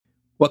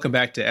Welcome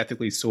back to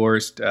Ethically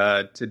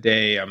Sourced.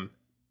 Today, I'm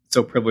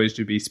so privileged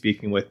to be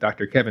speaking with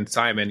Dr. Kevin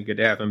Simon. Good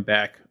to have him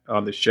back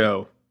on the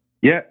show.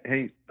 Yeah,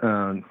 hey,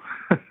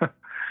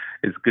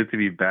 it's good to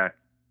be back.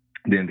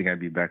 Didn't think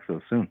I'd be back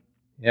so soon.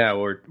 Yeah,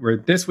 we're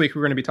this week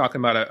we're going to be talking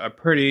about a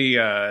pretty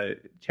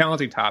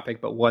challenging topic,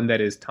 but one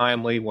that is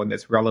timely, one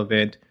that's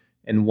relevant,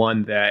 and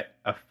one that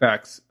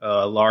affects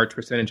a large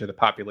percentage of the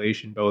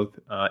population, both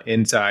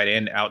inside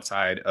and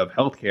outside of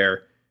healthcare.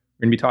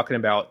 We're going to be talking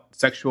about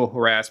sexual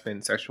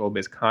harassment, sexual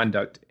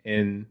misconduct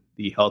in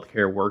the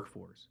healthcare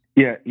workforce.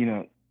 Yeah,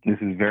 this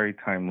is very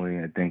timely.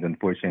 I think,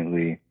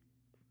 unfortunately,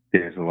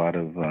 there's a lot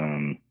of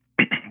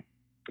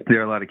there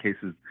are a lot of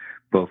cases,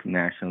 both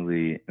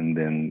nationally and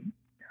then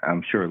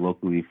I'm sure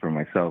locally for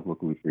myself,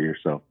 locally for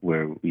yourself,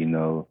 where we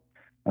know,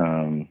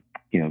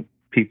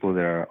 people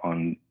that are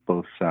on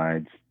both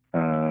sides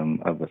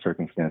of a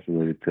circumstance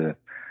related to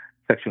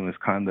sexual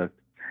misconduct,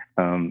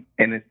 and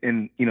it's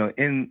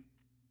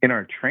in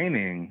our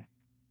training,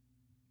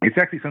 it's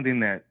actually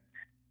something that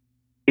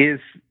is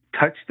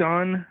touched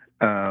on.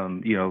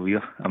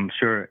 I'm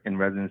sure in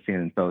residency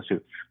and in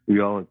fellowship,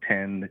 we all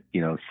attend,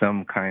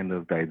 some kind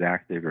of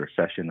didactic or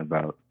session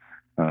about,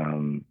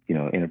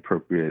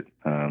 inappropriate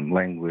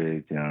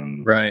language,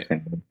 right,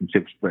 and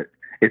relationships. But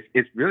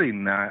it's really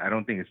not. I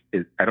don't think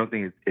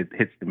it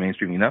hits the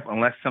mainstream enough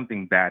unless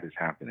something bad is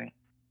happening.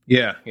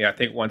 Yeah. I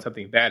think once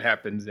something bad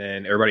happens,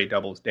 then everybody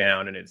doubles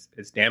down and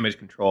it's damage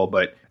control.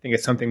 But I think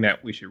it's something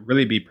that we should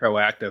really be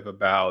proactive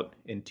about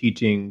in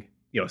teaching,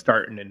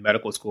 starting in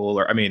medical school.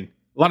 A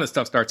lot of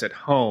stuff starts at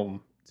home,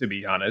 to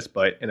be honest,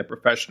 but in the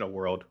professional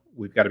world,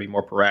 we've got to be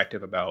more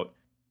proactive about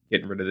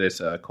getting rid of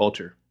this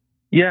culture.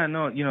 Yeah,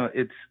 no,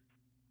 it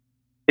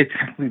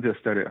definitely does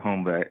start at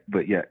home,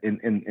 but yeah,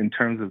 in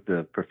terms of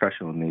the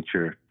professional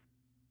nature,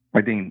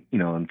 I think,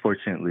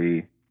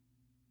 unfortunately,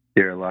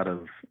 there are a lot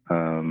of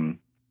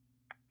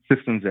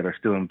systems that are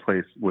still in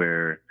place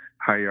where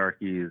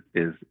hierarchy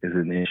is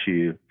an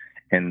issue.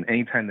 And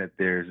anytime that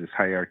there's this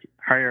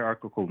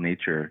hierarchical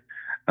nature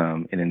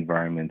in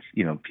environments,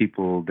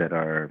 people that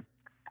are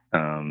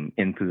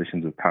in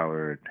positions of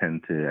power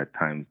tend to at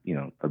times,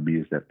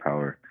 abuse that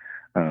power.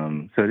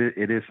 So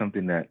it is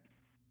something that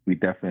we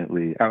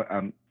definitely,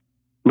 I'm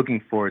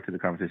looking forward to the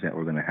conversation that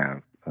we're going to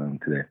have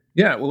today.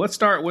 Yeah, well, let's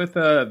start with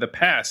the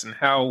past and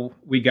how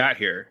we got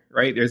here,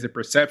 right? There's a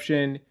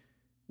perception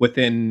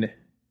within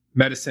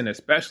medicine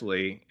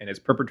especially, and it's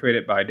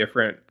perpetrated by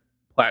different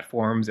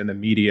platforms and the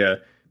media.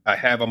 I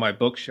have on my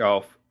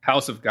bookshelf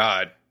House of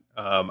God.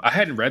 I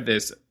hadn't read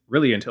this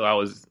really until I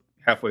was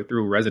halfway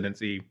through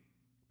residency,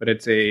 but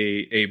it's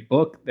a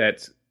book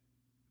that's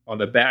on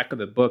the back of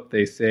the book.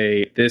 They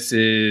say this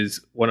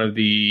is one of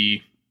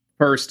the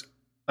first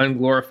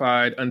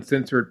unglorified,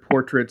 uncensored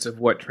portraits of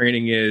what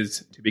training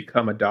is to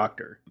become a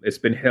doctor. It's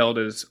been hailed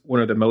as one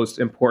of the most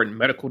important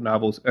medical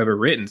novels ever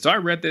written. So I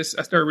read this.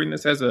 I started reading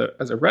this as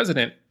a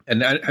resident.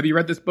 And have you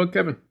read this book,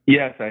 Kevin?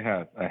 Yes, I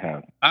have.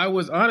 I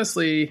was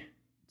honestly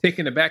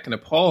taken aback and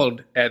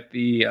appalled at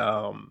the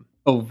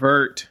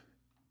overt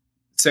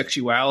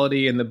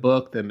sexuality in the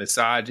book, the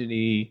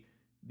misogyny,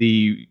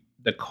 the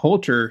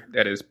culture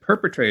that is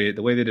perpetrated,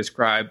 the way they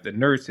describe the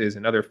nurses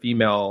and other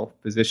female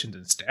physicians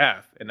and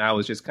staff. And I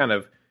was just kind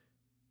of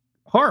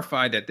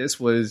horrified that this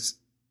was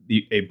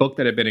a book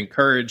that had been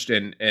encouraged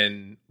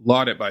and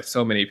lauded by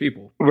so many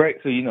people. Right.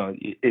 So,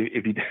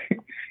 if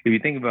you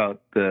think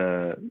about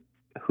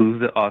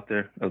who's the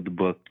author of the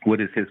book, what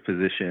is his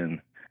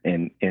position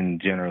in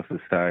general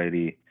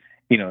society,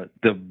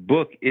 the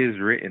book is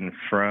written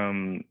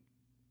from,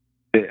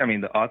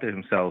 the author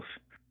himself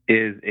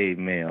is a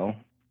male,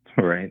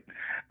 right?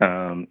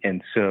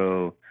 And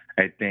so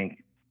I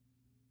think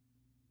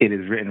it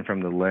is written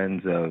from the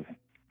lens of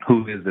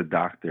who is the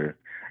doctor.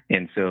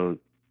 And so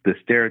the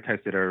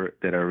stereotypes that are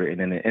written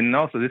in it, and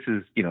also this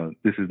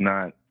is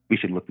not, we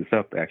should look this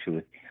up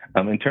actually.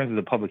 In terms of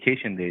the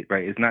publication date,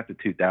 right? It's not the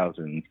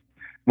 2000s.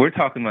 We're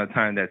talking about a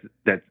time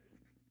that's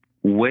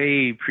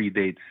way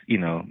predates,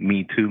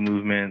 Me Too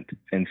movement.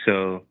 And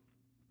so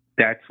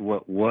that's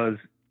what was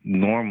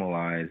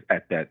normalized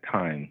at that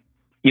time.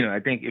 I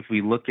think if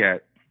we look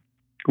at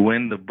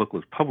when the book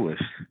was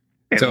published.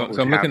 So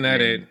I'm looking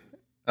at it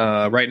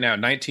right now.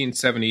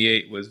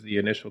 1978 was the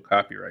initial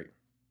copyright.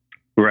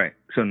 Right.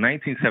 So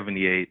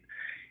 1978.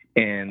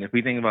 And if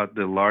we think about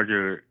the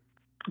larger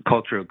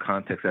cultural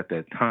context at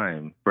that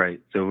time, right?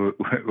 So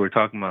we're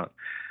talking about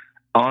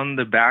on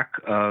the back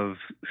of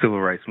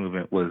civil rights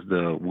movement was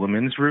the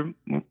women's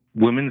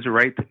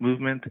rights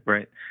movement,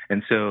 right?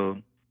 And so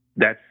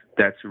that's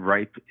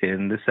ripe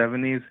in the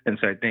 70s. And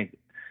so I think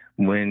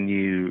when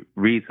you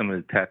read some of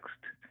the text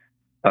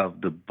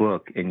of the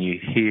book and you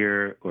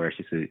hear, or I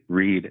should say,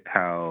 read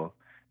how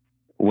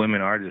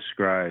women are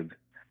described,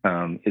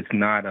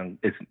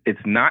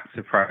 it's not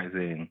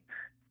surprising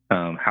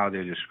how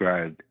they're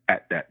described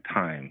at that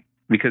time,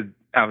 because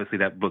obviously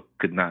that book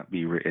could not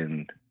be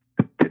written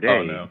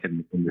today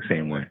in the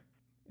same way.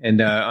 And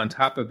on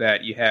top of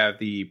that, you have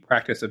the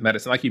practice of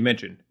medicine, like you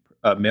mentioned,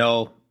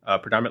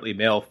 predominantly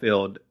male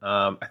field.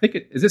 I think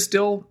is it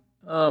still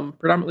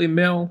predominantly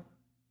male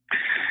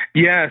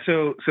Yeah,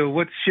 so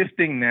what's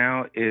shifting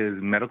now is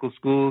medical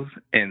schools,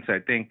 and so I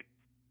think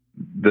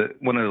the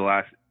one of the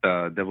last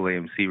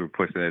AAMC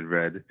reports that I'd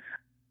read,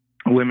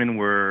 women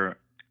were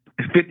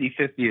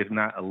 50-50, if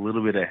not a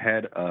little bit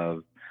ahead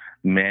of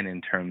men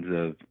in terms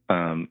of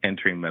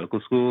entering medical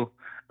school.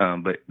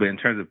 But in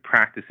terms of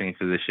practicing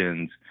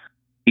physicians,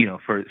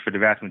 for the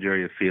vast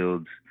majority of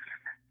fields,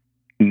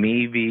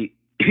 maybe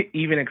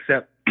even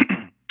except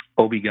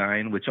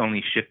OB-GYN, which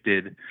only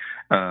shifted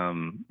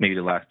maybe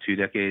the last 2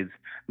 decades,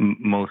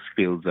 most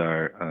fields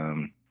are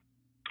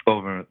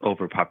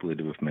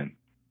overpopulated with men.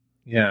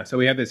 Yeah, so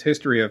we have this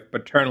history of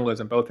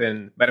paternalism both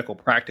in medical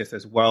practice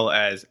as well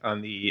as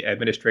on the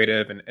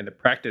administrative and the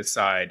practice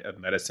side of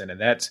medicine,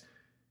 and that's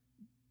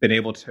been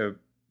able to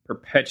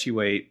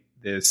perpetuate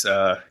this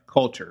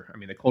culture. I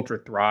mean, the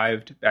culture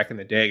thrived back in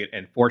the day,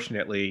 and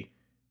fortunately,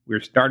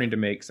 we're starting to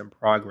make some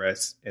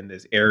progress in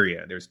this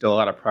area. There's still a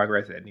lot of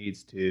progress that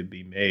needs to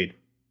be made.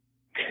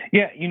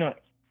 Yeah,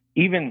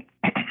 even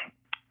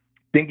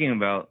thinking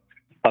about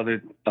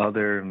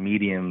other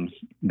mediums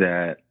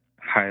that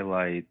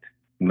highlight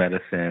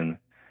medicine.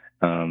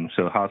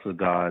 So House of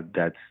God,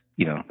 that's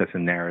a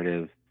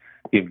narrative.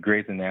 You have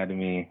Grey's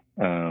Anatomy,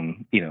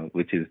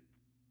 which is,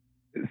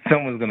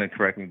 someone's going to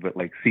correct me, but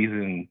like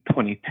season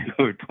 22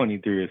 or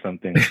 23 or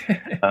something.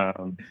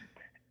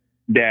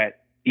 That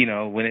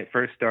when it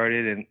first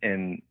started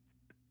and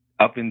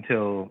up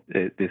until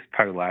this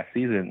part of last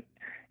season,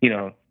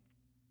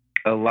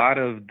 a lot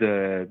of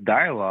the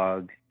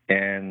dialogue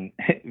and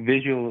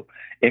visual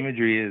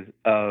imagery is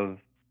of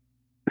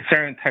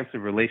certain types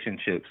of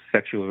relationships,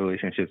 sexual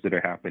relationships that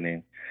are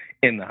happening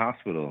in the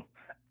hospital.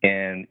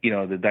 And,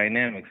 the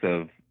dynamics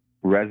of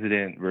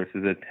resident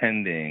versus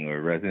attending,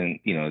 or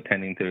resident,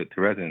 attending to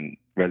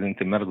resident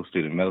to medical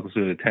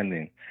student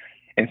attending.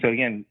 And so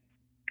again,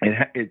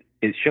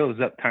 it shows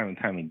up time and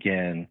time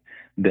again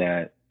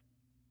that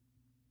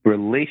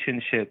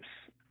relationships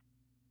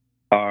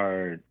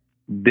are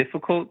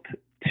difficult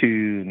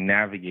to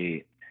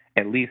navigate,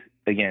 at least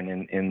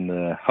again in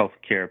the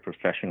healthcare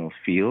professional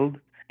field.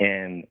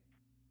 And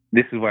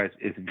this is why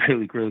it's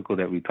really critical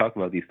that we talk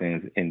about these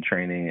things in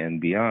training and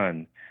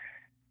beyond.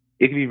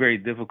 It can be very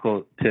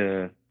difficult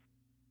to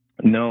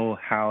know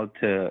how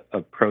to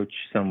approach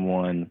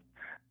someone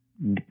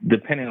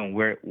depending on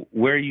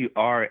where you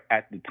are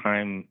at the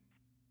time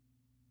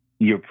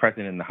you're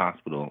present in the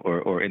hospital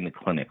or in the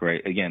clinic,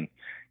 right? Again,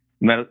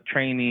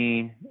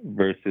 trainee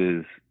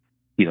versus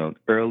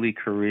early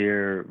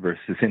career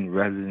versus in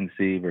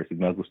residency versus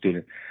medical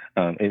student.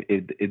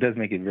 It does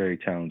make it very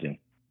challenging.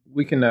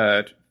 We can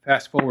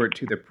fast forward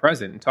to the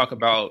present and talk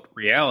about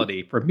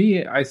reality. For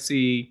me, I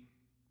see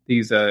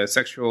these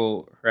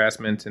sexual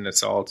harassments and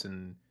assaults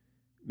and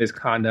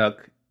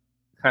misconduct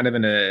kind of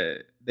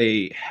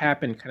they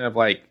happen kind of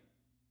like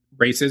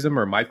racism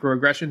or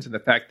microaggressions, and the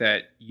fact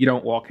that you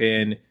don't walk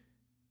in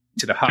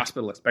to the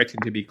hospital expecting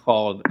to be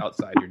called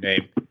outside your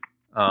name.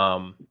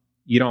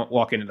 You don't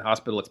walk into the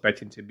hospital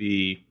expecting to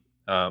be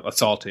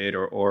assaulted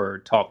or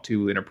talked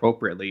to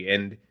inappropriately.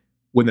 And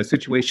when the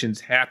situations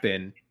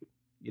happen,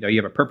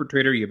 you have a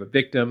perpetrator, you have a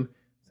victim,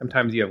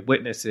 sometimes you have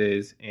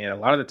witnesses, and a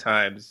lot of the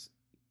times,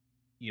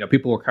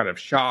 people are kind of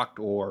shocked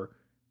or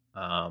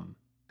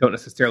don't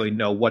necessarily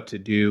know what to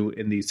do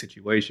in these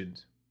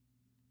situations.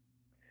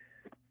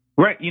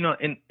 Right.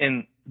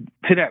 And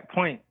to that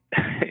point,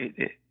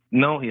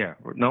 no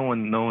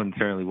one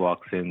certainly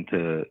walks in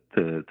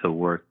to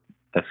work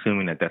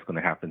assuming that that's going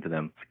to happen to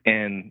them.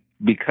 And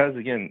because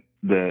again,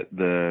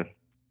 the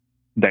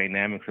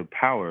dynamics of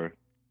power,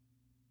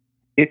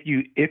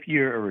 if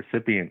you're a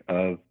recipient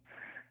of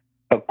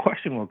a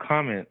questionable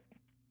comment,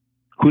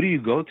 who do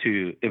you go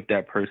to if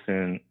that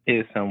person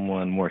is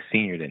someone more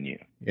senior than you?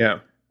 Yeah.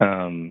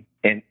 And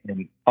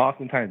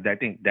oftentimes I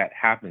think that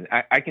happens.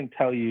 I can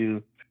tell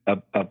you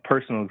a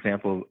personal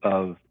example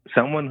of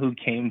someone who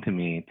came to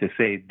me to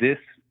say, this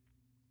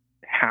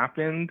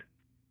happened,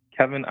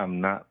 Kevin,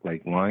 I'm not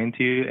like lying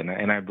to you.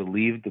 And I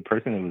believed the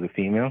person, it was a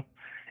female.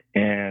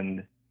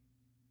 And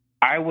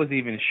I wasn't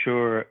even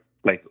sure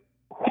like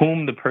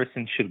whom the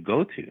person should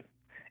go to.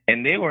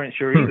 And they weren't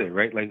sure either,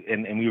 right? Like,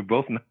 and we were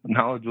both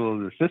knowledgeable of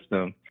the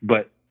system,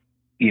 but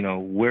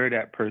where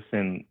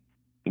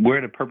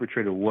the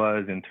perpetrator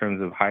was in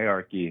terms of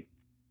hierarchy,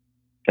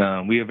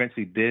 we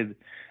eventually did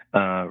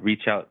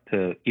reach out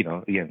to,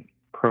 again,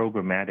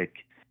 programmatic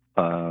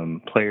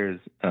players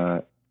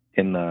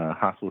in the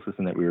hospital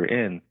system that we were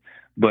in,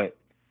 but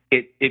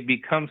it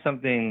becomes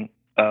something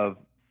of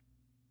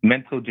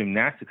mental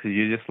gymnastics because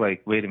you're just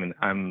like, wait a minute,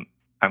 I'm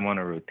on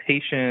a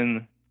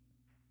rotation.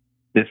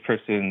 This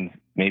person's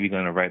maybe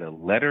going to write a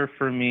letter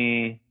for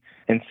me.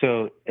 And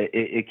so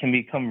it can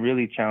become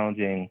really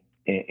challenging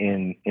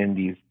in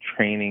these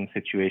training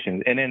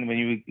situations. And then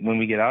when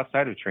we get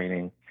outside of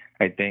training,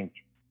 I think,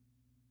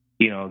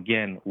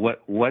 again,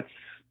 what's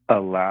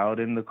allowed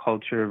in the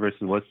culture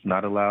versus what's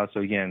not allowed.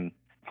 So again,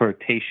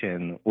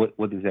 flirtation, what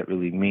does that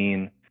really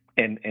mean?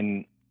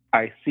 And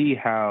I see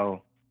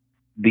how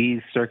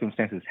these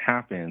circumstances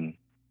happen,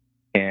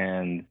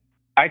 and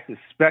I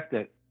suspect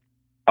that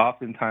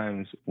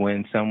oftentimes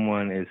when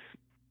someone is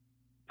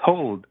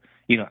told,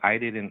 I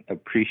didn't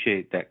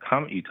appreciate that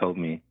comment you told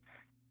me,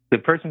 the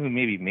person who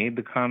maybe made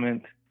the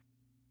comment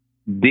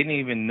didn't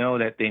even know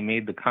that they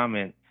made the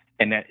comment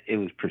and that it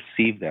was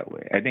perceived that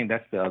way. I think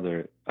that's the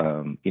other,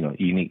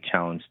 unique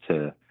challenge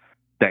to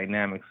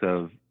dynamics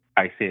of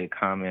I say a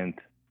comment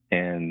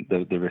and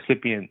the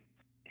recipient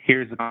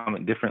hears the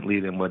comment differently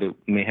than what it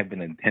may have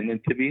been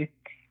intended to be.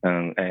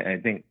 I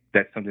think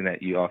that's something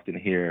that you often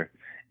hear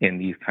in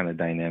these kind of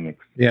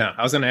dynamics. Yeah,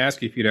 I was going to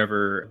ask you if you'd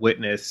ever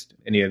witnessed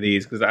any of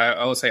these, because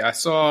I will say I've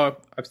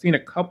seen a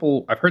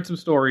couple, I've heard some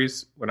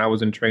stories when I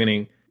was in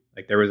training.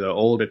 Like there was an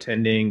old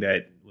attending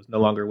that was no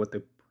longer with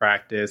the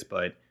practice,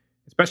 but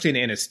especially in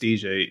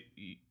anesthesia,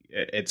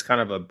 it's kind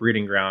of a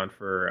breeding ground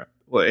for,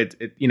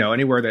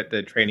 anywhere that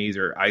the trainees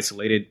are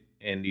isolated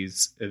and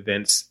these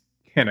events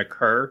can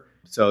occur.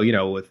 So,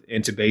 with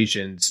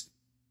intubations,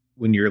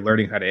 when you're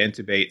learning how to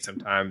intubate,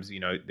 sometimes,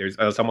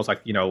 it's almost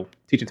like,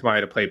 teaching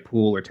somebody to play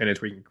pool or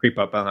tennis where you can creep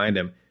up behind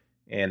them.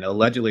 And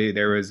allegedly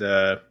there was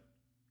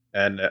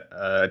an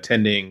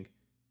attending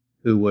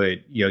who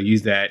would,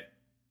 use that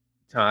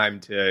time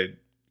to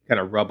kind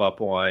of rub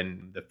up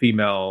on the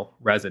female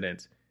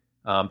residents.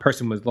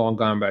 Person was long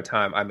gone by the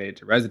time I made it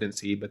to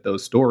residency, but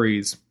those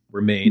stories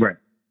remain. Right.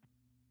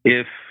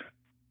 If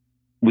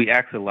we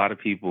ask a lot of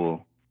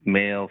people,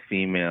 male,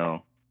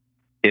 female,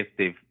 if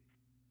they've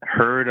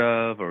heard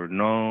of or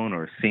known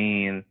or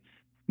seen,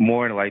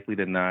 more likely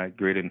than not,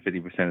 greater than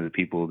 50% of the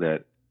people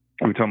that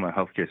we're talking about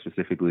healthcare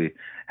specifically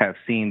have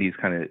seen these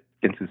kind of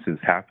instances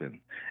happen.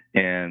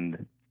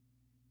 And,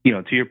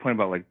 to your point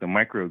about like the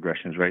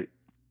microaggressions, right?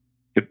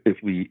 If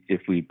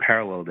we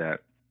parallel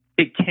that,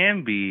 it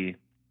can be,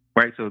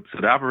 right? So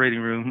the operating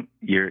room,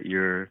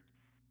 you're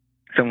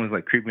someone's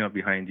like creeping up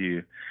behind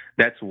you.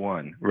 That's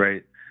one,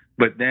 right?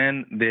 But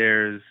then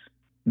there's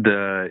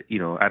the,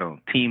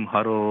 team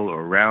huddle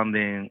or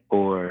rounding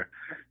or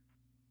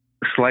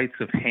sleights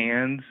of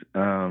hands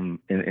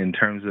in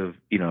terms of,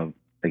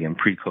 again,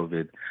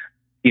 pre-COVID,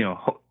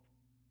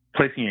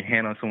 placing your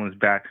hand on someone's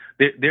back.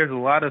 There's a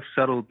lot of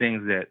subtle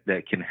things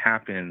that can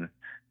happen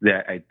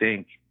that I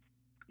think,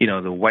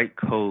 the white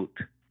coat,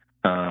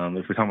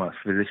 if we're talking about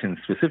physicians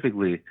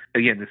specifically,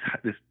 again,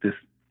 this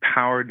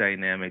power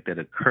dynamic that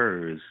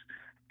occurs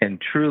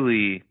and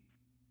truly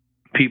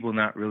people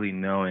not really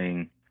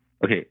knowing,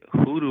 okay,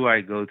 who do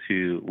I go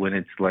to when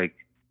it's like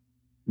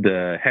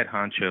the head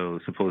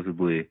honcho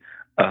supposedly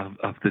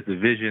of the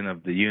division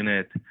of the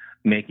unit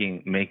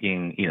making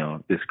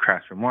this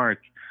crass remark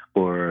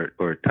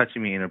or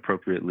touching me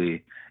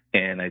inappropriately.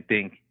 And I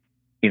think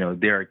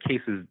there are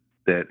cases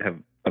that have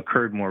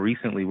occurred more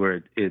recently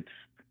where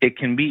it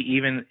can be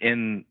even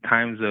in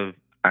times of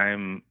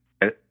I'm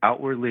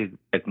outwardly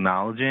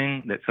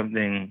acknowledging that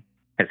something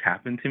has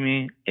happened to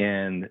me,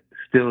 and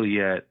still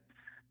yet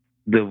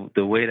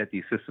the way that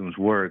these systems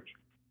work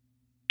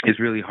is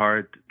really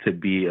hard to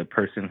be a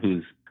person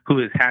who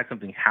has had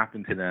something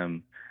happen to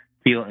them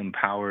feel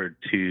empowered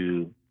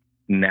to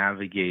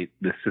navigate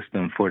the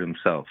system for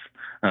themselves.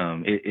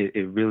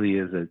 It really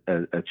is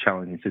a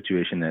challenging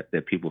situation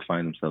that people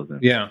find themselves in.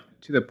 Yeah.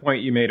 To the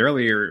point you made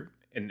earlier,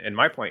 and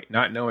my point,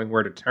 not knowing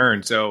where to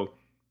turn. So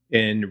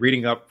in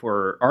reading up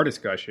for our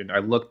discussion, I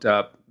looked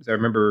up, because I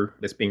remember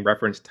this being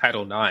referenced,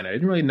 Title IX. I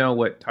didn't really know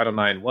what Title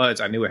IX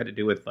was. I knew it had to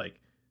do with, like,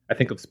 I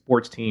think of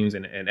sports teams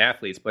and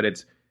athletes, but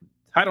it's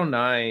Title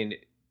IX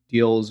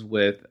deals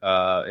with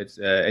it's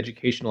an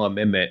educational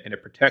amendment, and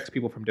it protects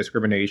people from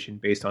discrimination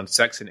based on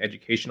sex and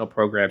educational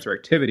programs or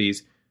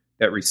activities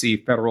that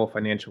receive federal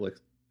financial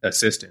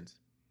assistance.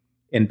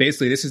 And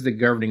basically, this is the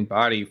governing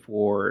body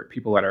for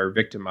people that are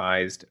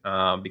victimized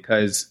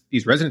because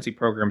these residency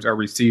programs are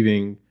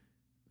receiving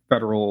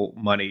federal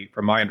money,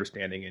 from my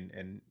understanding.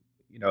 And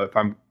if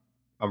I'm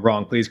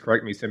wrong, please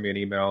correct me, send me an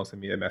email,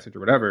 send me a message or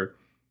whatever.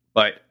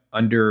 But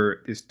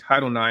under this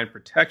Title IX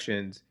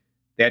protections,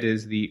 that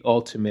is the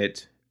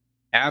ultimate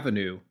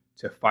avenue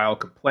to file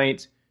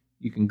complaints.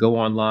 You can go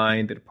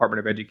online, the Department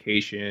of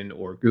Education,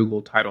 or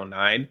Google Title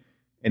IX,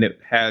 and it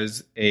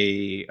has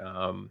a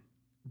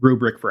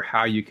rubric for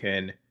how you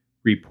can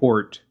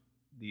report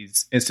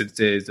these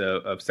instances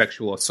of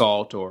sexual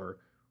assault or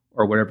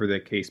whatever the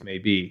case may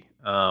be.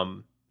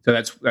 So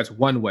that's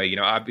one way.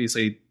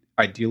 Obviously,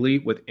 ideally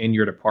within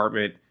your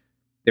department,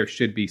 there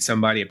should be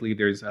somebody. I believe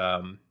there's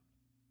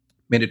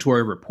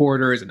mandatory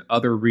reporters and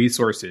other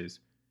resources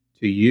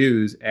to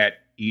use at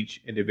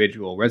each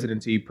individual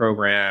residency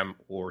program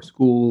or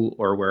school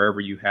or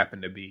wherever you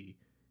happen to be.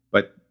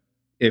 But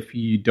if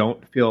you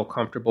don't feel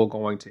comfortable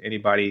going to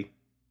anybody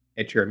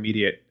at your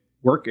immediate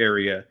work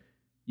area,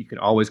 you can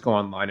always go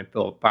online and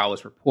file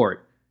this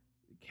report.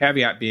 The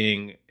caveat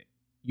being,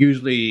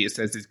 usually it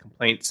says these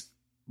complaints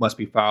must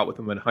be filed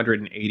within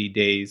 180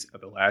 days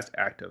of the last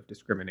act of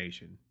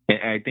discrimination. And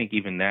I think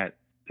even that,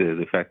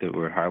 the fact that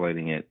we're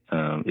highlighting it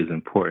is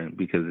important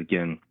because,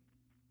 again,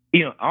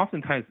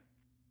 oftentimes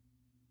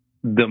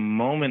the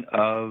moment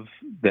of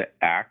the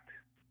act,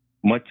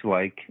 much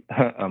like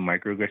a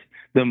microaggression,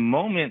 the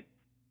moment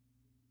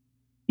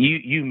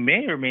you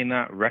may or may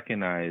not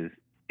recognize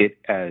it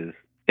as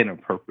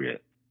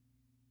inappropriate.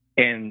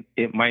 And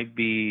it might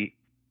be,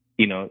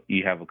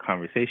 you have a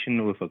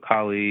conversation with a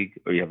colleague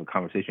or you have a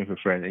conversation with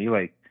a friend, and you're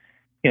like,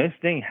 this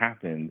thing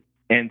happened,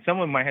 and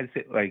someone might have to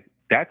say, like,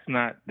 that's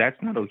not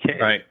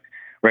okay,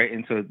 right?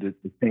 And so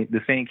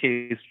the same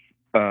case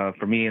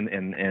for me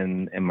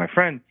and my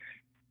friend.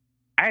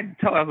 I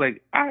was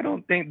like, I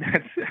don't think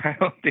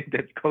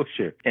that's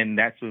kosher. And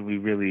that's when we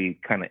really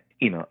kind of,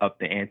 up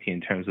the ante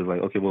in terms of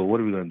like, okay, well, what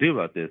are we going to do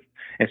about this?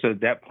 And so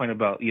that point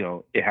about,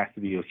 it has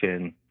to be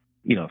within,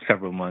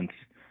 several months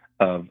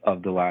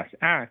of the last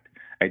act.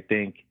 I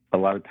think a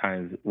lot of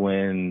times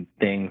when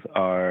things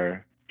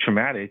are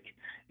traumatic,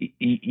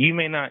 you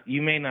may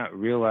not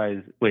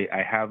realize, wait,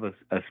 I have a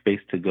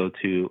space to go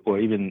to, or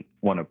even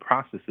want to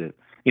process it.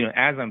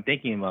 As I'm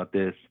thinking about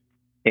this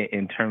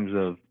in terms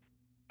of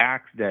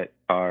acts that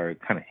are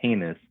kind of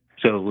heinous.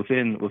 So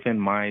within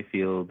my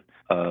field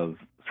of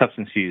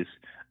substance use,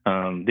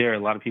 there are a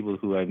lot of people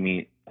who I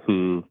meet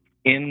who,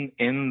 in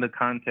the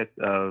context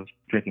of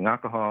drinking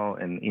alcohol,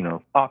 and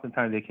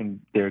oftentimes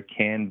there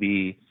can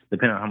be,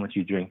 depending on how much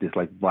you drink, this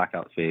like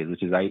blackout phase,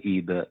 which is,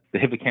 i.e., the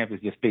hippocampus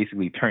just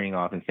basically turning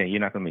off and saying you're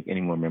not going to make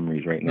any more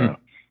memories right now,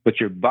 but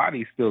your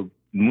body's still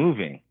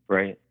moving,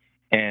 right?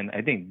 And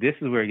I think this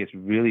is where it gets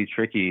really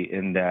tricky,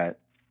 in that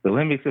the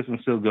limbic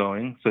system's still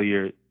going, so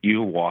you're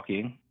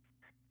walking,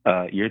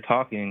 you're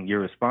talking,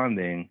 you're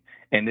responding,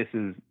 and this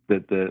is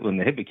when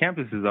the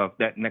hippocampus is off.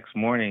 That next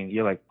morning,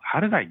 you're like, how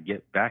did I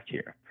get back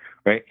here,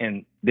 right?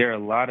 And there are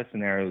a lot of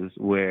scenarios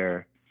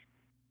where,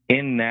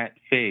 in that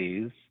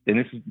phase,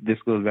 and this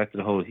goes back to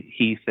the whole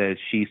he said,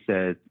 she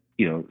said,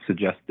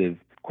 suggestive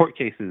court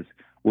cases,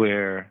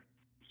 where,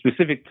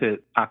 specific to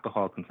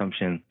alcohol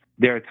consumption,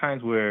 there are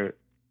times where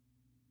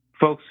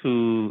folks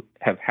who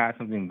have had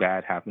something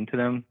bad happen to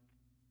them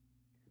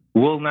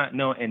will not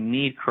know and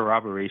need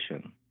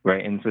corroboration,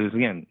 right? And so,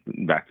 again,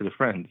 back to the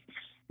friends,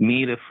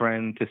 need a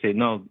friend to say,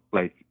 no,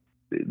 like,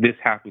 this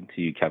happened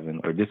to you,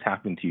 Kevin, or this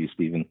happened to you,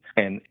 Stephen.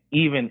 And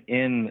even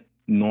in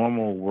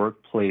normal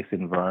workplace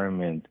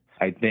environment,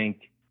 I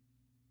think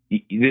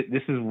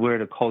this is where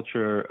the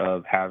culture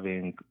of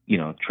having,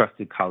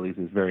 trusted colleagues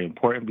is very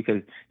important,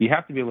 because you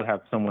have to be able to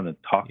have someone to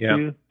talk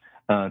to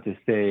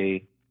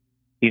say,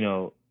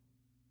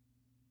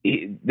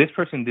 this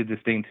person did this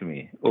thing to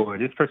me, or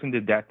this person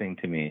did that thing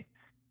to me.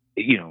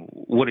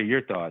 What are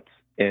your thoughts?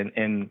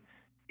 And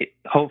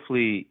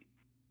hopefully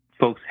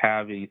folks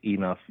have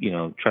enough,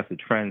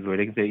 trusted friends where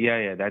they can say,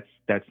 yeah,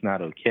 that's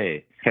not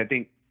okay. I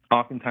think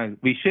oftentimes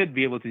we should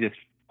be able to just,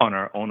 on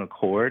our own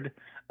accord,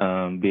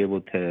 be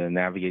able to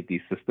navigate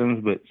these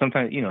systems. But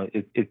sometimes,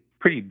 it's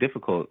pretty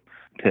difficult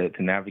to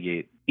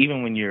navigate,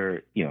 even when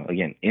you're,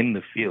 again, in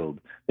the field.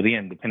 But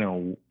again, depending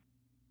on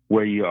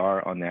where you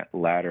are on that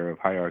ladder of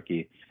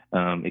hierarchy,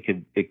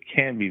 it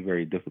can be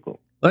very difficult.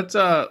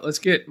 Let's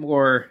get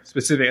more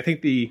specific. I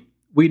think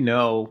we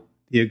know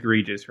the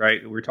egregious,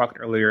 right? We were talking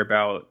earlier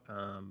about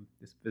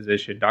this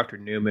physician, Dr.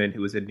 Newman,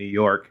 who was in New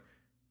York,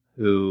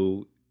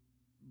 who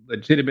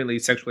legitimately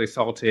sexually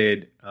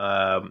assaulted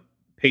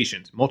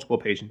multiple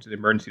patients in the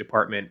emergency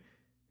department.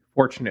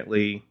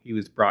 Fortunately, he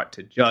was brought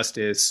to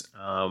justice,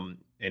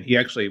 and he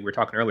actually, we were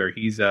talking earlier,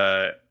 he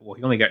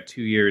only got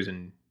 2 years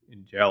in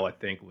jail, I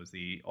think, was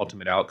the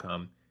ultimate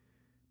outcome.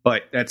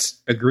 But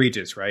that's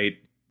egregious, right?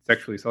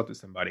 Sexually assaulted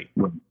somebody.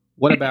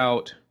 What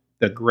about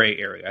the gray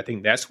area? I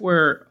think that's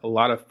where a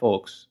lot of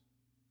folks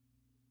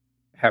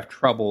have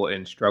trouble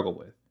and struggle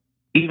with.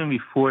 Even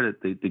before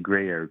the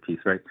gray area piece,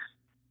 right?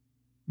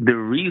 The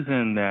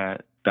reason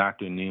that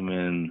Dr.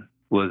 Newman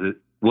was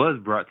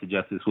brought to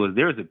justice was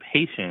there was a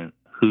patient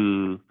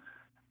who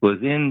was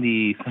in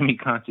the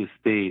semi-conscious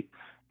state,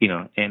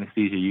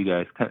 anesthesia, you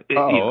guys. Hey,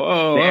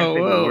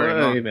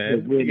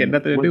 man. You got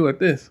nothing to do with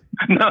this.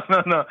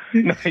 No,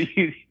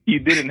 you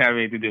didn't have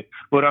anything to do.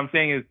 What I'm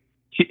saying is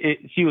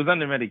she was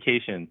under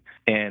medication,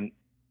 and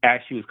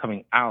as she was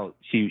coming out,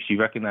 she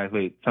recognized,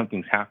 wait,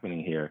 something's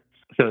happening here.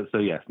 So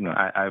yes,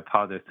 I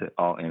apologize to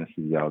all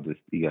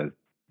anesthesiologists. You guys,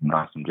 an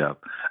awesome job.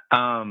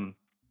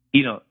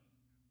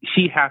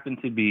 She happened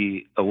to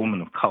be a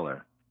woman of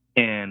color,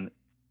 and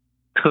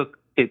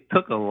it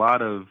took a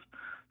lot of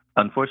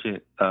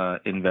unfortunate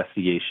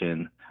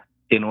investigation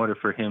in order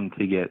for him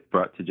to get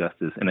brought to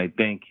justice. And I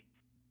think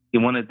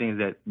one of the things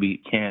that we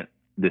can't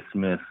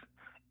dismiss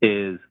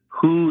is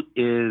who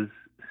is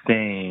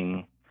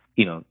saying,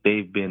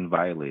 they've been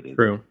violated.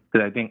 True.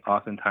 Because I think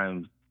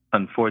oftentimes,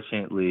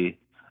 unfortunately,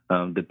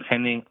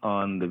 depending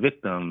on the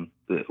victim,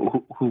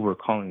 who we're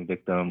calling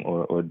victim,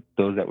 or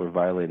those that were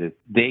violated,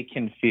 they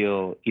can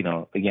feel,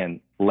 again,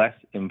 less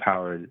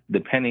empowered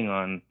depending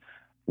on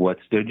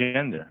what's their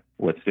gender,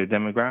 what's their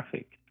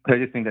demographic. I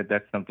just think that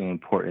that's something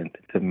important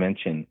to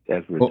mention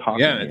as we're talking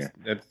here.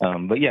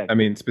 But yeah, I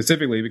mean,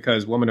 specifically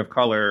because women of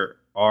color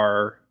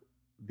are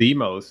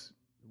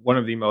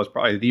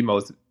probably the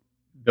most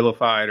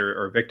vilified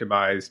or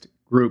victimized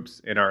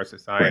groups in our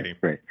society.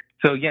 Right.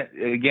 So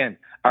again,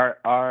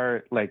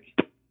 our like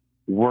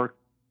work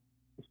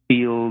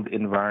field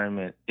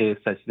environment is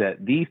such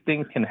that these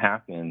things can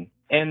happen,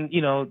 and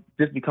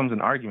this becomes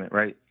an argument,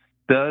 right?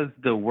 does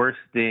the worst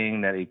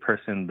thing that a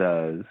person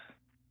does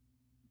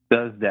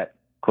that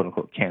quote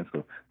unquote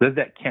cancel? Does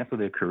that cancel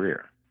their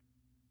career?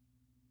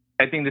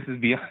 I think this is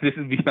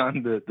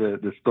beyond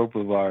the scope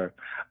of our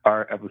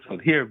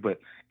episode here, but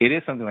it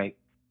is something like,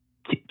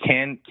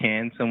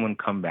 can someone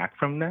come back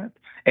from that?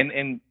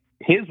 And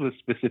his was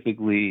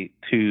specifically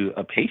to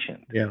a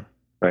patient, Yeah,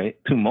 right?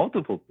 To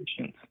multiple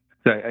patients.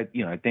 So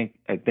I think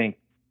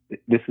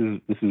this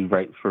is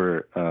right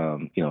for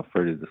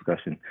further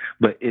discussion.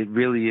 But it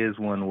really is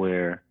one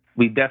where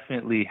we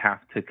definitely have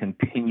to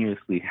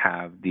continuously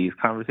have these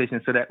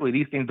conversations, so that way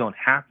these things don't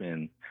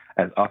happen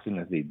as often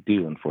as they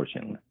do,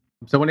 unfortunately.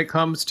 so when it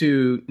comes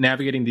to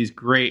navigating these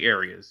gray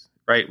areas,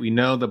 right, we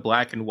know the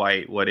black and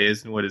white, what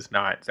is and what is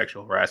not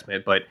sexual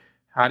harassment, but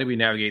how do we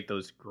navigate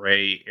those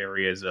gray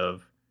areas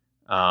of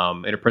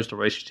interpersonal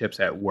relationships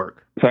at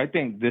work? So I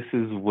think this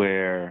is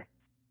where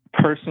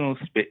personal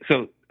space.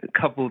 So a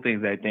couple of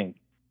things I think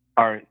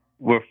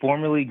were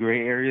formerly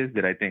gray areas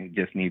that I think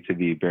just need to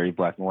be very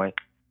black and white.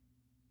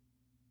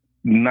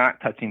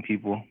 Not touching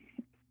people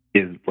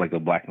is like a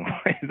black and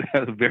white.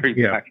 That's a very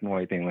black and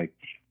white thing. Like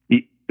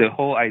the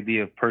whole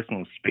idea of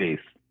personal space.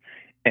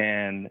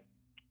 And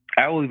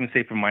I will even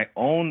say from my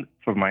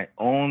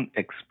own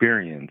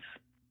experience,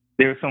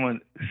 there was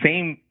someone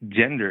same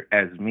gender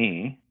as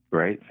me,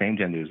 right? Same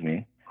gender as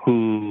me,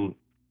 who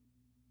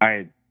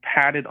I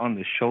patted on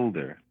the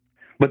shoulder,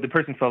 but the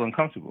person felt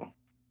uncomfortable.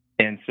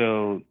 And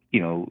so,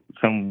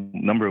 some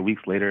number of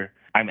weeks later,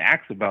 I'm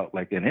asked about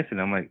like an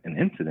incident. I'm like, an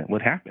incident?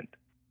 What happened?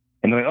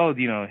 And they're like, oh,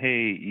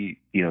 hey,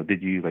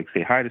 did you like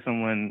say hi to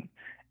someone?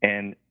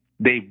 And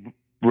they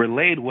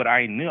relayed what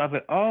I knew. I was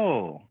like,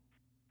 oh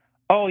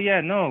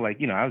yeah, no, like,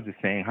 I was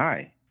just saying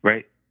hi,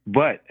 right?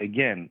 But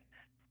again,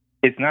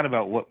 it's not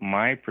about what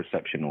my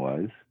perception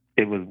was.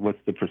 It was what's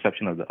the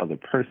perception of the other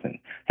person.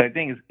 So I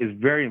think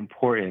it's very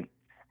important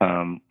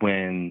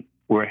when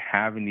we're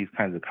having these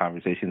kinds of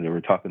conversations, or we're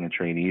talking to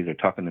trainees or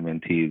talking to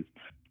mentees,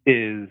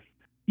 is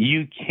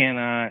you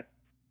cannot,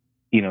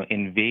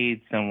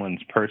 invade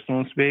someone's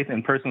personal space.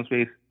 And personal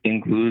space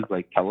includes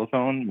like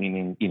telephone,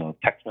 meaning,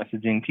 text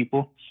messaging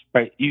people,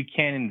 right? You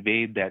can't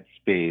invade that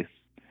space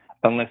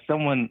unless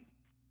someone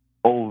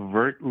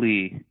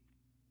overtly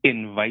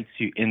invites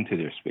you into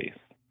their space,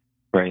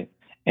 right?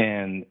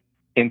 And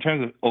in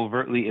terms of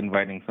overtly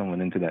inviting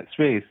someone into that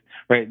space,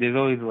 right, there's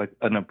always like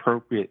an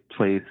appropriate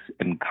place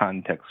and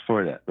context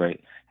for that, right?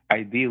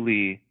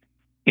 Ideally,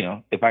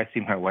 if I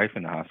see my wife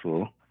in the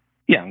hospital,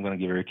 yeah, I'm going to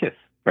give her a kiss,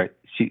 right?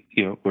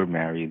 We're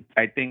married.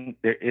 I think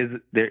there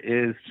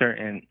is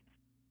certain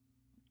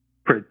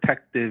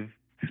protective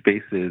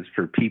spaces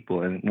for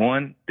people, and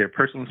one, their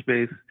personal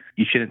space.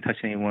 You shouldn't touch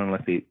anyone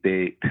unless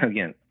they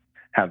again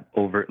have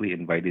overtly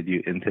invited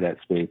you into that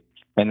space.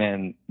 And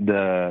then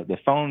the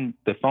phone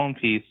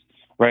piece,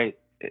 right?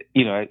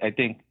 I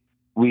think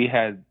we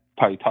had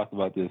probably talked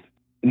about this.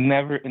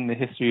 Never in the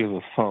history of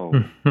a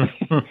phone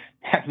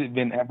has it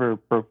been ever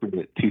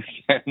appropriate to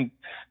send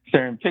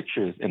certain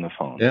pictures in a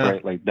phone,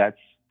 right? Like that's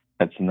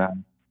not,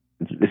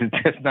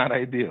 it's just not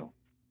ideal.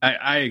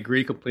 I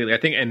agree completely. I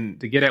think, and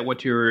to get at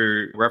what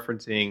you're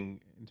referencing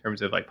in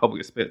terms of like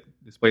public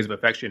displays of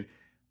affection,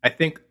 I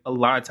think a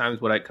lot of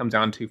times what it comes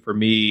down to for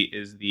me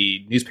is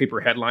the newspaper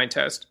headline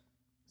test.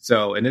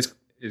 So, and this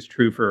is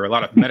true for a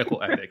lot of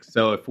medical ethics.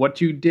 So if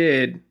what you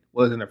did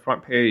was in the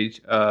front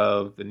page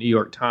of the New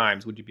York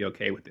Times, would you be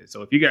okay with it?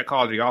 So if you got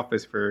called to the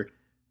office for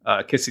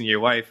kissing your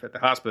wife at the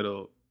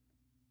hospital,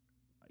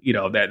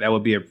 that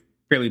would be a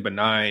fairly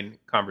benign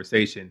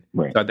conversation.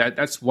 Right. So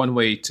that's one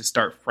way to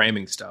start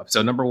framing stuff.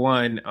 So number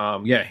one,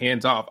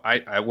 hands off.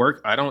 I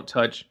work, I don't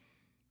touch.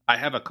 I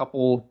have a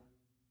couple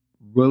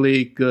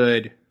really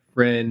good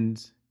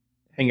friends,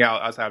 hang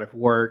out outside of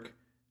work,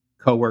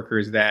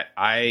 coworkers that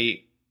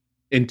I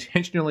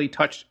intentionally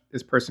touched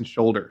this person's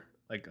shoulder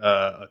like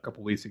a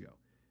couple weeks ago.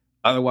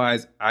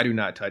 Otherwise, I do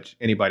not touch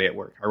anybody at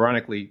work.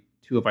 Ironically,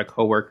 two of my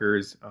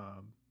coworkers,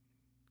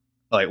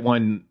 like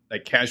one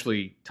like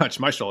casually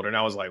touched my shoulder, and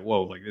I was like,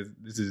 "Whoa! Like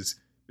this is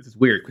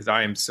weird," because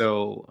I am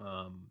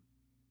so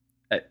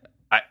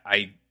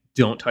I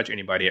don't touch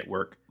anybody at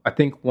work. I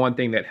think one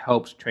thing that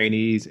helps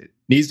trainees, it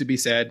needs to be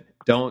said: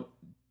 don't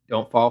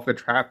fall for the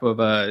trap of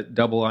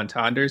double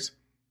entendres.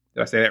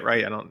 Did I say that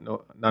right? I don't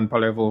know. Non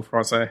parlez-vous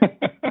français?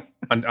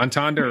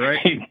 Entendre, right?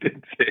 He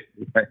did say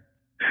it right.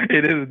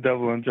 It is a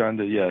double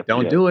entendre, yes.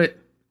 Don't do it.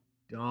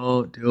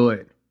 Don't do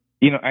it.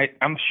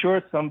 I'm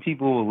sure some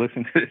people will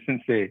listen to this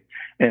and say,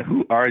 "And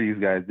who are these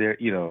guys? They're,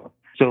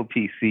 so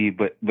PC."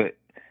 But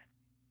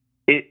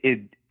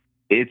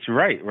it's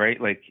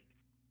right? Like,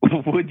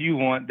 would you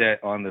want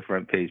that on the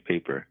front page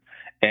paper?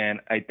 And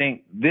I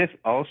think this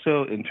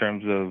also, in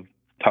terms of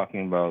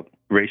talking about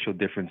racial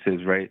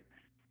differences, right?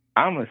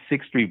 I'm a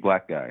 6'3"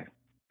 black guy.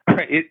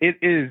 Right? It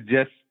is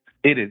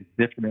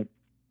different.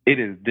 It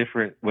is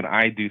different when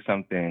I do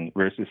something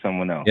versus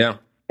someone else. Yeah.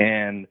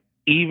 And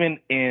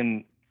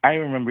I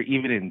remember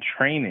even in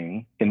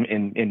training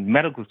in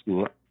medical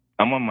school,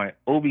 I'm on my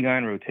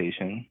OB-GYN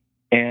rotation,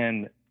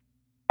 and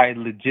I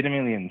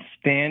legitimately am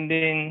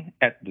standing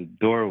at the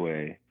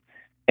doorway,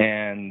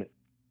 and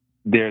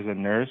there's a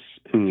nurse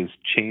who is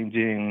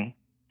changing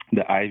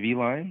the IV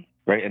line,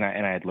 right? And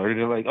I had alerted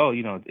her like, oh,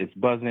 it's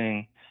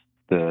buzzing.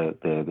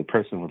 The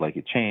person would like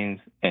it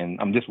changed, and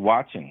I'm just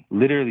watching,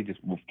 literally just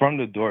from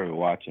the door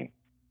watching.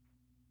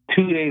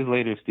 2 days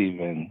later,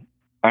 Stephen,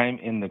 I'm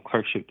in the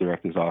clerkship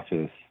director's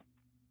office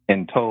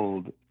and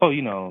told, oh,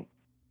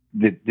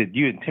 did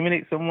you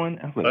intimidate someone?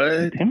 I was like, What?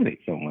 intimidate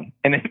someone?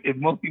 And if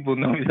most people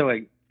know me, they're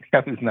like,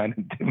 that was not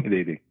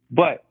intimidating.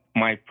 But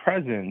my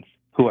presence,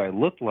 who I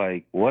looked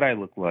like, what I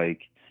looked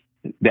like,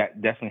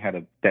 that definitely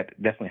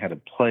had a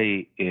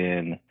play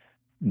in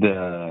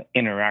the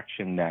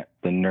interaction that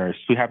the nurse,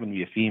 who happened to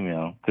be a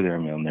female, because there are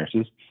male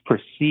nurses,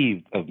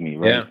 perceived of me,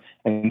 right? Yeah.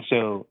 And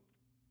so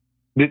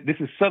this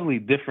is subtly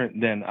different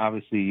than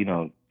obviously,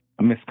 a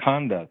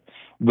misconduct,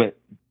 but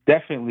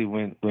definitely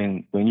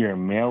when you're a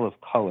male of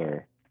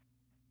color,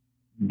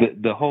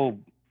 the whole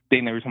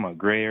thing that we're talking about,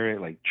 gray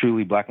area, like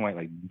truly black and white,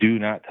 like do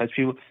not touch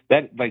people,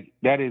 that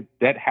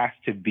has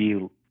to be,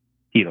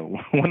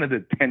 one of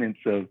the tenets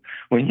of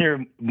when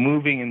you're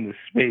moving in the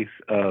space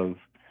of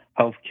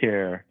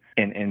healthcare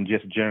and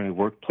just generally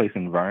workplace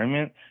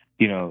environment.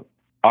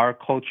 Our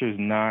culture is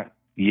not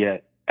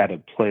yet at a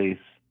place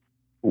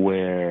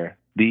where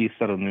these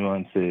subtle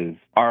nuances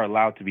are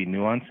allowed to be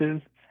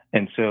nuances.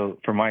 And so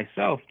for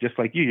myself, just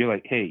like you're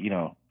like, hey,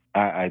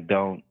 I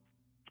don't.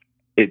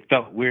 It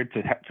felt weird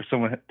for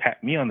someone to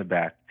pat me on the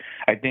back.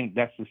 I think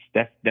that's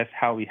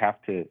how we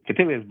have to,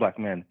 particularly as Black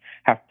men,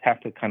 have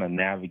to kind of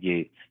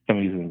navigate some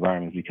of these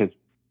environments, because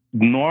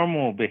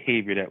normal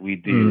behavior that we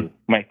do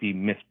might be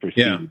misperceived.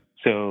 Yeah.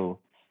 So,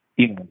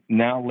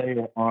 now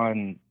later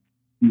on,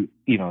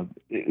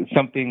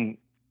 something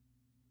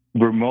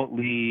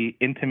remotely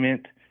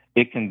intimate,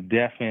 it can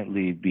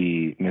definitely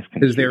be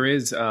misconstrued. Because there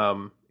is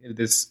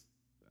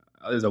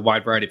there's a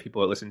wide variety of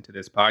people that listen to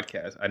this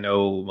podcast. I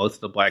know most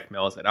of the Black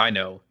males that I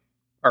know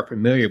are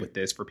familiar with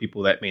this. For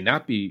people that may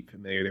not be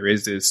familiar, there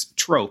is this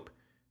trope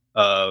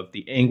of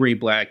the angry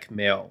Black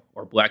male,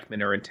 or Black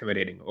men are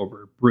intimidating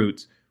over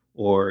brutes,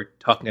 or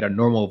talking at a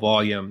normal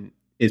volume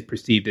is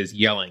perceived as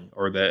yelling,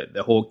 or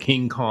the whole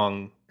King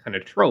Kong kind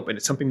of trope. And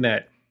it's something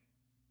that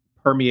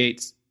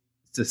permeates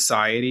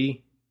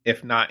society,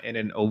 if not in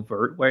an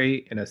overt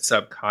way, in a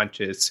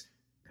subconscious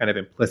kind of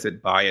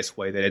implicit bias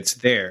way, that it's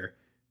there,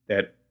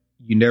 that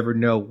you never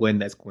know when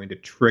that's going to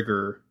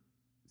trigger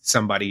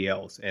somebody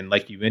else. And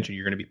like you mentioned,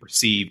 you're going to be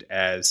perceived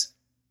as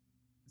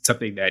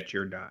something that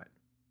you're not.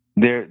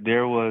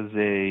 There was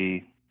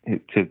to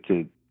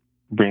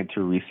bring it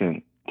to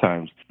recent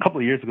times. A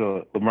couple of years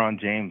ago, LeBron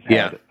James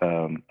had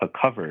a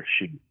cover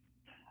shoot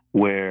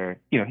where,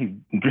 he's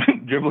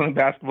dribbling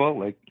basketball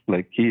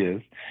like he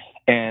is,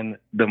 and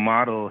the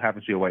model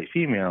happens to be a white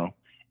female.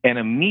 And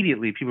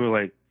immediately people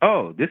are like,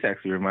 oh, this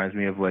actually reminds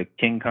me of like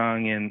King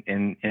Kong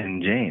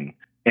and Jane.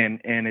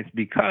 And it's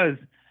because,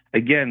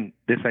 again,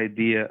 this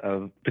idea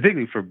of,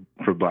 particularly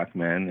for Black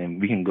men, and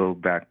we can go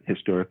back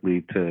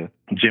historically to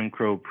Jim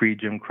Crow,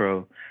 pre-Jim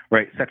Crow,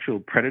 right?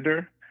 Sexual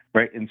predator,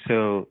 right? And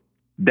so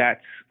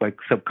that's like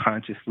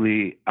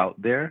subconsciously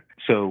out there.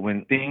 So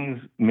when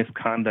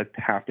misconduct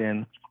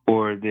happen,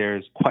 or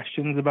there's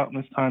questions about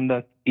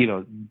misconduct,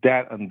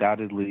 that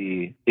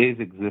undoubtedly is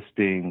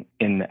existing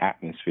in the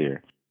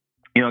atmosphere.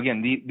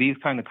 Again, these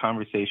kind of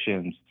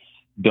conversations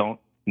don't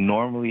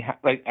normally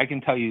like, I can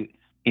tell you,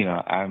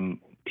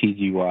 I'm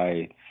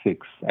PGY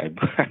 6, I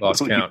Lost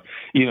believe,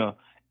 count.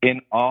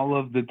 In all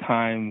of the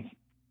times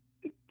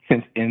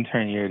since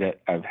intern year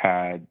that I've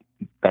had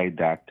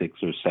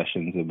didactics or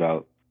sessions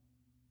about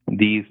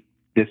this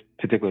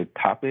particular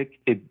topic,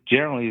 it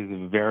generally is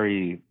a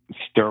very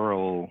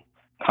sterile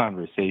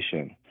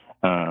conversation.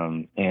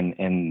 And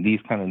these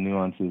kind of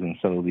nuances and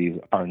subtleties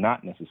are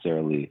not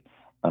necessarily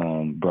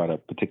brought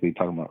up, particularly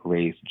talking about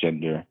race,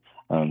 gender.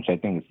 So I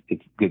think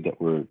it's good that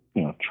we're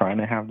trying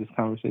to have this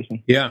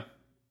conversation. Yeah,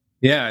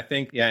 I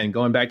think and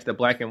going back to the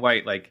black and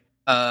white, like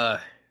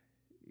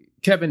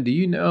Kevin, did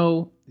you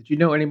know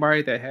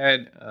anybody that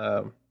had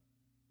a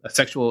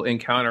sexual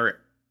encounter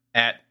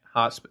at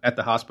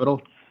the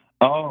hospital?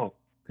 Oh,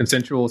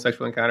 consensual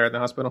sexual encounter at the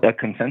hospital? A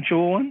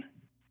consensual one?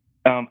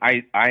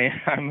 I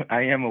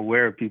am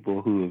aware of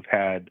people who have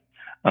had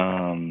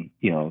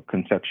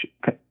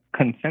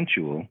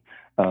consensual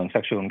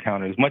sexual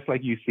encounters, much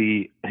like you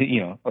see,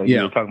 you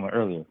were talking about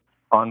earlier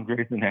on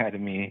Grey's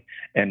Anatomy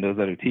and those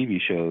other TV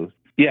shows.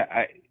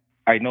 Yeah,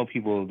 I know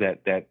people that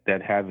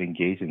have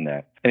engaged in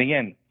that. And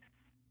again,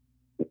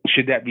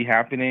 should that be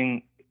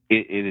happening?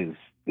 It is.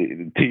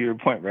 To your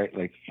point, right?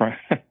 Like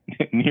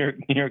New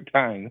York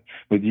Times,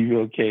 would you be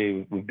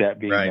okay with that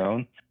being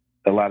known?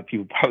 A lot of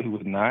people probably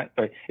would not,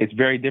 but it's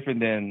very different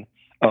than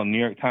New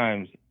York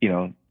Times.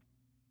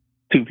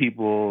 Two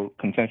people,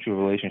 consensual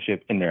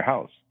relationship in their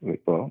house.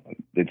 Like, well,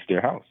 it's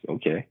their house,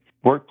 okay.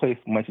 Workplace,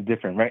 much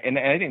different, right? And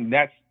I think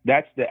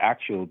that's the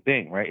actual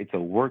thing, right? It's a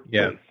workplace.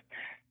 Yeah.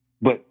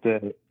 But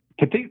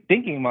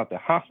thinking about the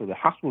hospital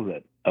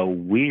is a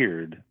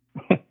weird,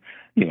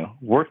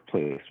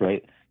 workplace,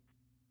 right?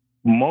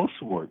 Most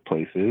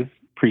workplaces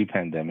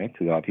pre-pandemic,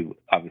 because a lot of people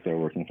obviously are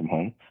working from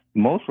home,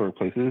 most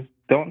workplaces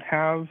don't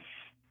have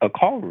a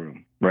call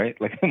room, right?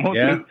 Like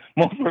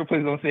most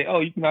workplaces don't say, oh,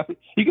 you can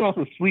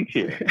also sleep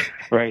here,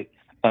 right?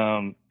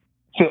 So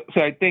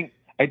I think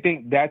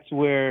that's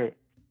where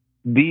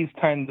these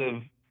kinds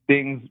of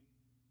things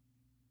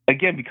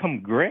again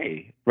become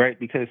gray, right?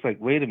 Because it's like,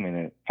 wait a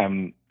minute,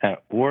 I'm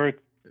at work.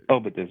 Oh,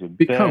 but there's a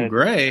become bed.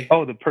 gray.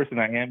 Oh, the person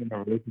I am in a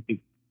relationship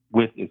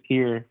with is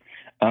here.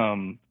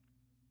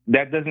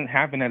 That doesn't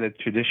happen at a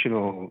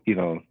traditional,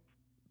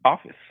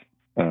 office.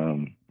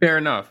 Fair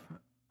enough.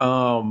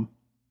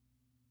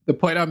 The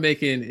point I'm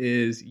making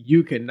is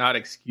you cannot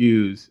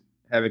excuse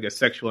having a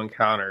sexual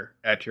encounter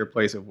at your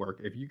place of work.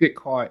 If you get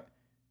caught,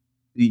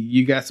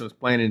 you got some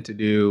explaining to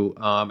do,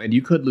 and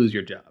you could lose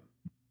your job.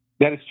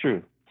 That is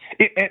true.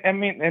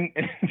 And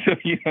so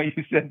you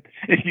said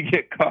if you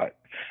get caught,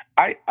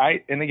 I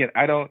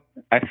never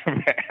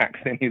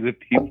asked any of the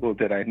people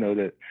that I know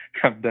that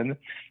have done this.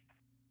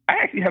 I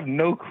actually have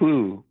no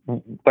clue,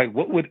 like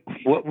what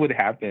would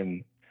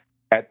happen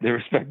at the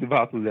respective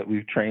hospitals that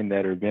we've trained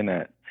at or been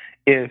at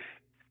if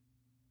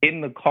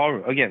in the call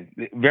room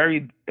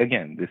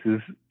this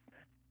is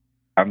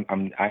I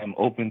am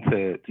open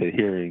to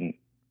hearing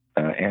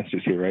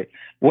answers here, right?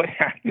 What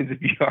happens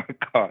if you are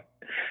caught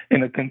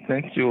in a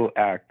consensual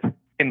act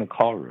in the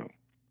call room?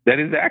 That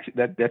is actually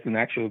that's an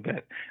actual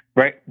event,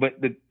 right? But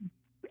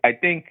I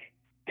think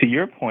to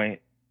your point,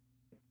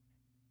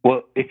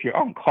 well, if you're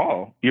on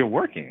call, you're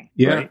working,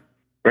 right?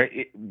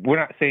 Right? We're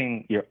not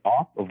saying you're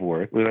off of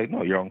work. We're like,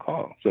 no, you're on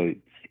call. So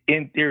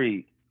in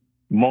theory,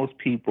 most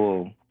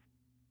people,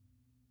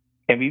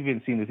 and we've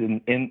been seeing this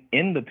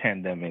in the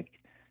pandemic,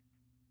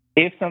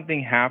 if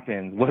something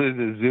happens, whether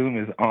the Zoom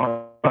is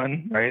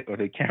on, right, or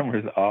the camera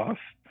is off,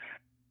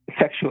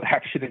 sexual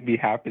act shouldn't be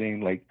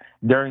happening like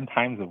during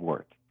times of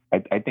work.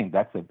 I think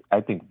that's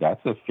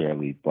a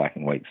fairly black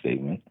and white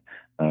statement.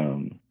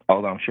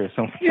 Although I'm sure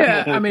someone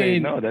will say,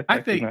 no, that's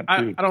actually not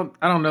true.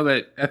 I don't know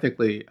that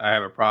ethically I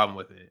have a problem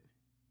with it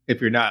if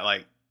you're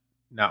not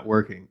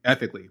working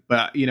ethically.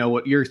 But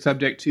what, you're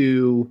subject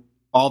to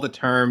all the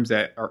terms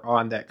that are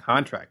on that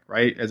contract,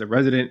 right? As a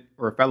resident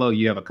or a fellow,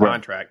 you have a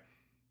contract. Right.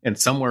 And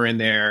somewhere in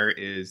there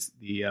is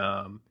the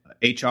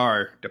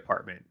HR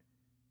department.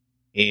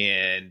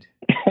 And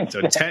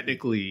so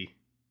technically,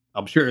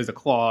 I'm sure there's a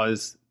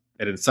clause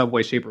that in some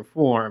way, shape, or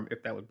form,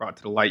 if that was brought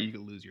to the light, you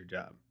could lose your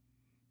job.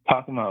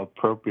 Talking about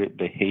appropriate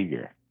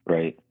behavior,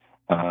 right?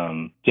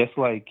 Just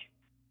like,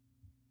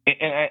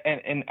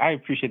 and I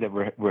appreciate that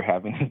we're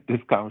having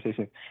this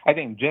conversation. I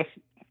think just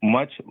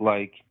much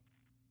like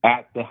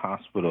at the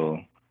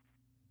hospital,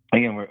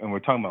 again, we're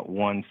talking about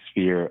one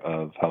sphere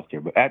of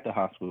healthcare, but at the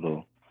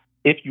hospital,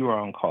 if you are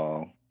on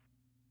call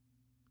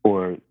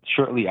or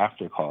shortly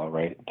after call,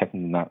 right,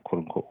 technically not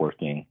quote unquote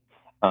working,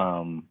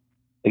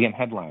 again,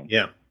 headline.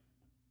 Yeah.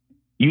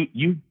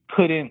 You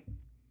couldn't,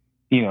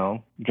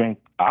 drink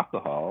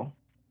alcohol,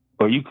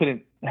 or you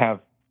couldn't have,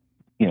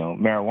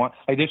 marijuana.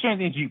 Like there's certain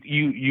things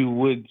you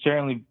would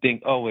certainly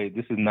think, oh wait,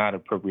 this is not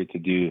appropriate to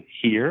do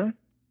here.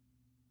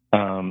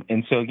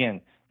 And so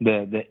again,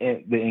 the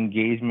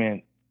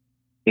engagement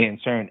in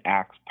certain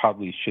acts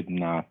probably should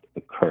not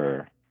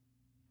occur.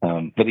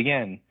 But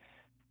again,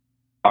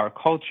 our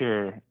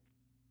culture,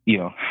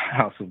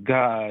 House of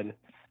God,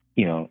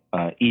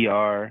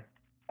 ER,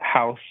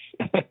 House,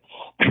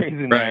 Grey's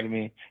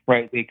Anatomy,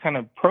 right? They kind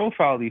of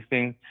profile these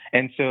things.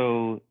 And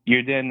so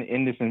you're then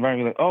in this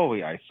environment, like, oh,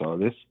 yeah, I saw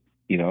this,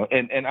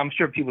 and I'm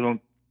sure people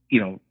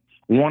don't,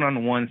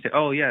 one-on-one say,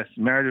 oh, yes,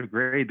 Meredith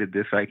Grey did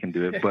this, so I can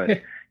do it.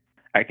 But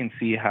I can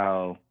see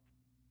how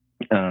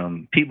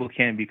people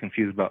can be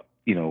confused about,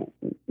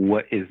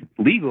 what is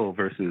legal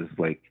versus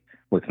like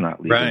what's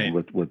not legal, right.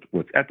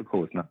 what's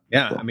ethical, what's not.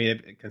 Yeah, legal. I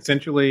mean,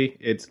 consensually,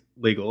 it's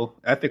legal.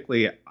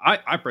 Ethically,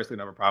 I personally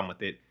don't have a problem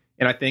with it.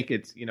 And I think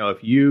it's,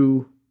 if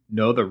you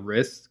know the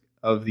risk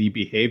of the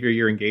behavior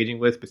you're engaging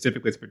with,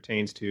 specifically as it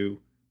pertains to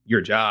your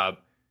job,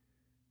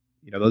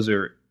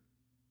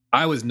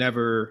 I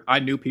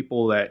knew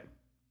people that,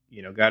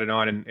 got it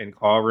on in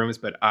call rooms,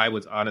 but I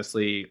was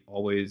honestly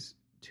always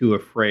too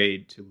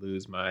afraid to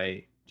lose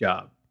my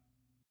job.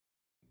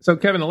 So,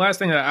 Kevin, the last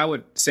thing that I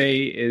would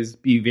say is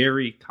be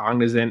very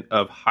cognizant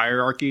of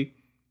hierarchy.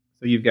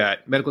 So you've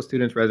got medical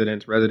students,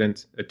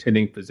 residents,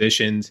 attending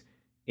physicians,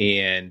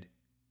 and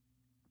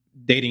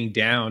dating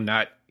down,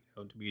 not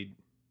to be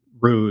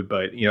rude,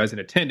 but, as an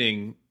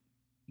attending,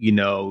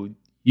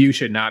 you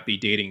should not be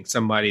dating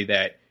somebody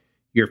that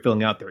you're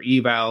filling out their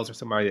evals or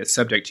somebody that's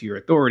subject to your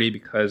authority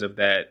because of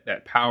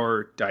that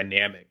power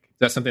dynamic.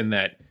 That's something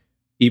that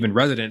even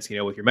residents,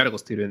 with your medical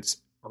students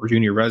or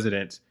junior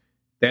residents,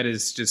 that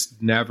is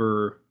just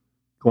never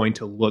going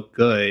to look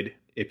good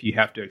if you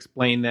have to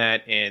explain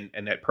that, and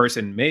that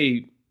person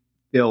may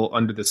feel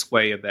under the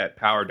sway of that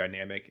power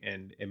dynamic,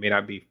 and it may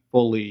not be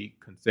fully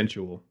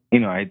consensual.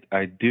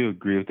 I do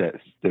agree with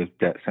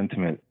that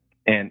sentiment,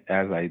 and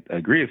as I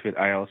agree with it,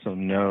 I also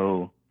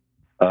know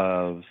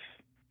of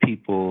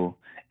people,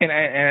 and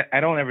I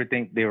don't ever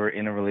think they were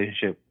in a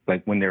relationship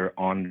like when they were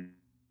on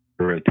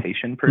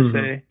rotation per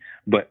se,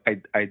 but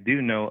I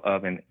do know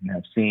of and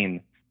have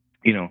seen,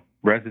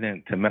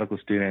 resident to medical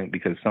student,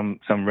 because some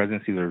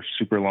residencies are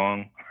super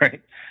long,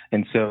 right?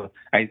 And so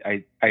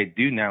I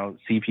do now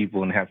see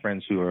people and have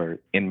friends who are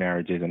in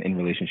marriages and in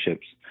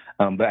relationships,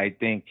 but I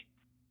think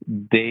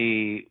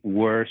they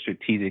were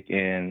strategic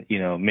in,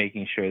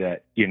 making sure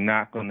that you're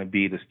not going to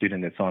be the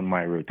student that's on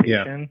my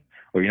rotation,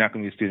 or you're not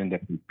going to be a student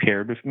that's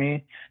paired with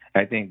me.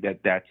 I think that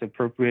that's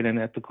appropriate and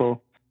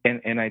ethical.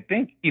 And I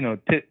think,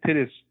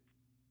 to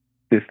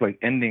this like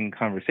ending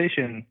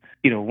conversation,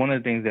 one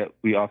of the things that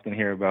we often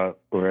hear about,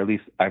 or at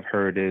least I've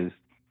heard, is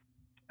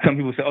some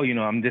people say, oh,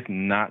 I'm just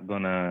not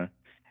gonna,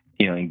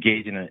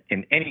 engage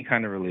in any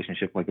kind of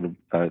relationship, like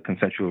a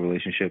consensual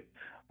relationship,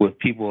 with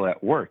people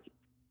at work.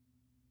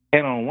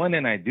 And on one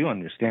end, I do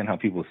understand how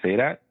people say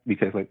that,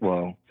 because like,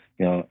 well,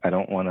 I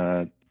don't want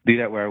to do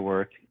that where I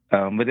work.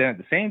 But then at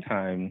the same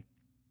time,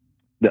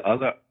 the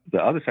other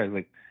side is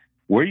like,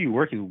 where you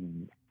work is,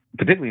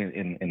 particularly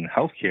in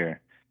healthcare,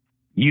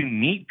 you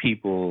meet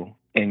people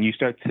and you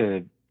start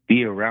to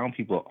be around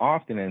people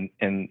often,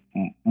 and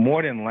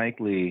more than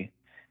likely,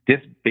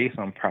 just based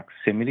on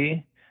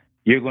proximity,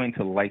 you're going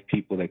to like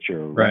people that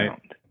you're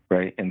around,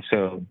 right? And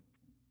so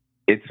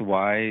it's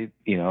why,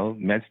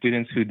 med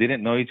students who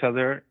didn't know each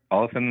other,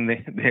 all of a sudden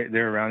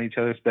they're around each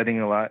other,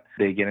 studying a lot,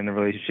 they get in a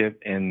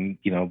relationship, and,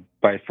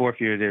 by fourth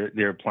year,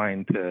 they're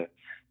applying to,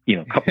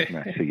 couple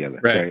match together,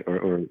 right?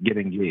 Or get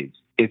engaged.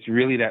 It's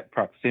really that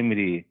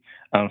proximity.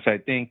 So I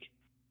think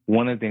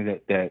one of the things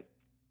that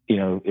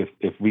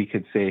if we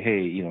could say,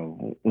 hey,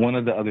 one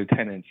of the other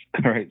tenets,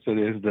 right? So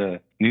there's the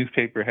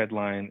newspaper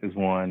headline is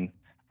one,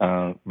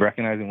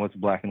 recognizing what's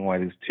black and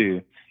white is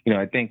two.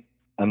 I think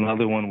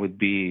another one would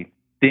be,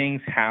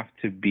 things have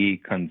to be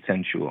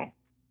consensual.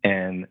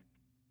 And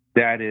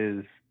that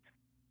is,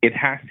 it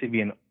has to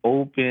be an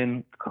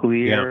open,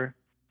 clear,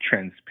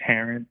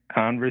 transparent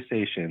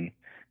conversation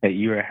that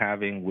you are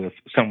having with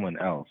someone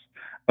else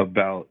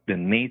about the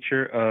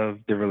nature of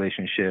the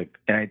relationship.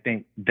 And I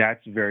think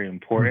that's very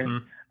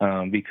important,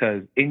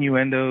 because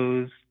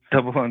innuendos,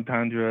 double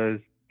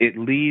entendres, it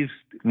leaves,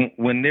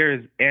 when there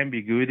is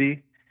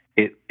ambiguity,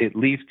 it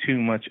leaves too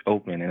much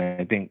open. And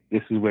I think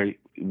this is where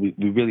we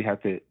really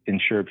have to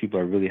ensure people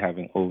are really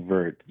having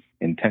overt,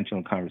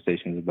 intentional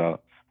conversations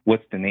about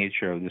what's the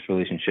nature of this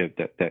relationship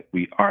that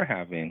we are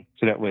having,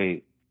 so that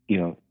way,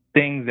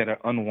 things that are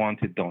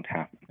unwanted don't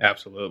happen.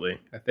 Absolutely.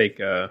 I think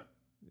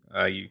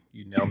you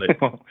nailed it.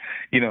 Well,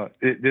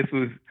 this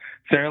was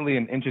certainly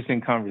an interesting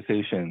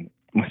conversation,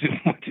 much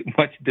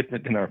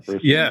different than our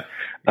first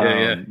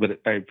one.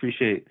 But I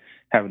appreciate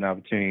having the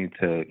opportunity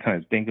to kind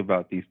of think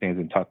about these things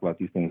and talk about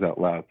these things out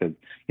loud, because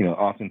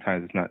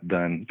oftentimes it's not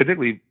done,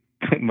 particularly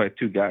by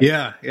two guys.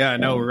 I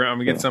know. I'm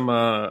gonna get some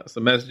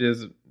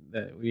messages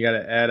that we got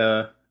to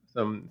add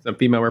some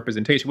female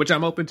representation, which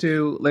I'm open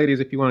to. Ladies,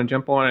 if you want to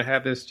jump on and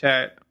have this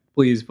chat,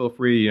 please feel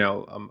free.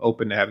 I'm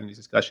open to having these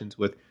discussions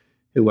with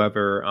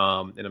whoever.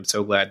 And I'm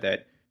so glad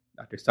that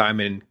Dr.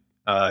 Simon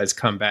has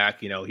come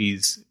back.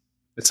 He's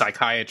a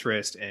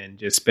psychiatrist and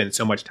just spent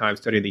so much time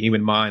studying the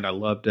human mind. I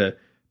love to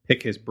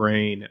pick his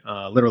brain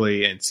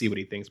literally and see what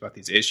he thinks about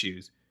these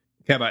issues.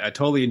 Kev, I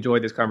totally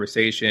enjoyed this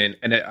conversation,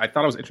 and I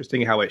thought it was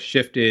interesting how it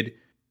shifted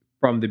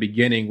from the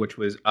beginning, which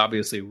was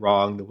obviously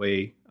wrong, the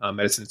way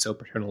medicine is so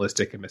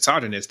paternalistic and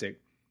misogynistic,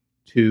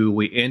 to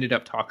we ended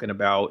up talking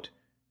about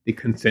the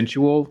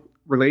consensual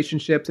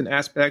relationships and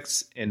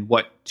aspects and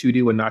what to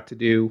do and not to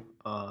do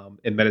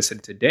in medicine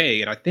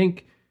today. And I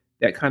think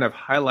that kind of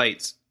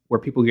highlights where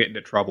people get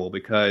into trouble,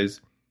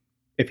 because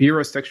if you're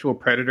a sexual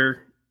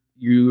predator,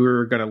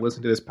 you're going to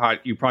listen to this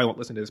you probably won't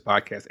listen to this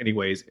podcast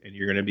anyways, and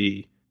you're going to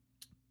be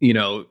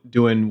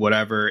doing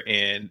whatever,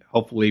 and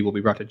hopefully will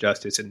be brought to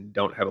justice and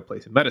don't have a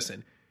place in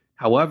medicine.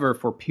 However,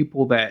 for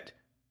people that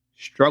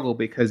struggle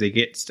because they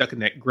get stuck in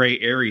that gray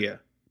area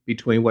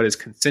between what is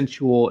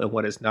consensual and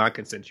what is not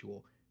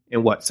consensual,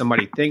 and what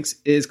somebody thinks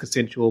is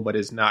consensual but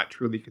is not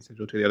truly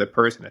consensual to the other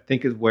person, I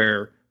think is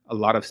where a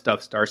lot of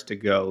stuff starts to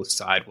go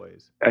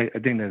sideways. I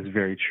think that's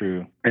very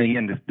true. And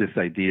again, this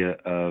idea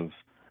of,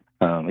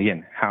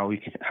 again, how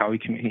we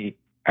communicate.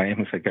 I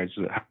am a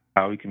psychiatrist.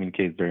 How we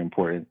communicate is very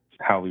important.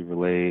 How we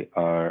relay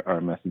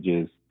our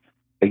messages.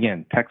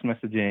 Again, text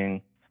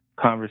messaging,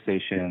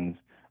 conversations,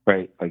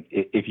 right? Like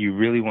if you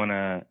really want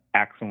to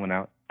ask someone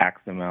out,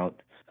 ask them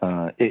out.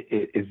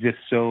 It's just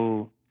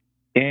so,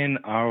 in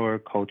our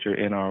culture,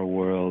 in our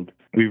world,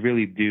 we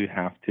really do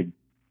have to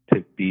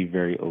be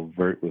very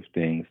overt with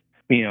things.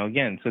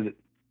 Again, so that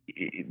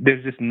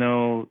there's just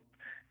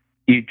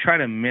you try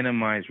to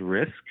minimize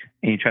risk,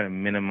 and you try to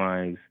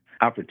minimize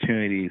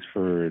opportunities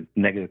for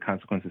negative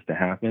consequences to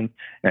happen.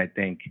 And I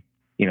think,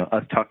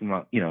 us talking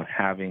about,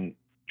 having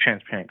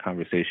transparent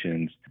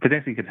conversations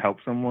potentially could help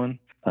someone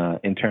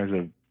in terms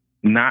of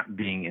not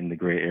being in the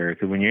gray area.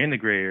 Because when you're in the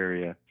gray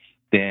area,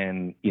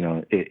 then,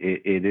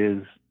 it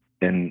is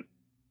an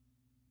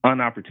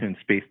unopportune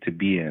space to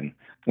be in.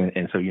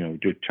 And so, you're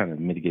trying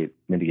to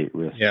mitigate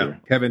risk. Yeah. Here.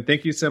 Kevin,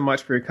 thank you so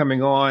much for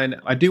coming on.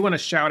 I do want to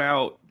shout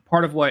out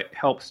part of what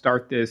helped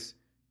start this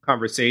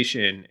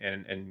conversation,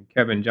 and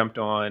Kevin jumped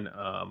on,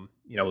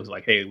 was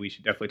like, hey, we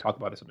should definitely talk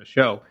about this on the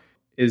show,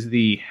 is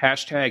the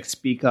hashtag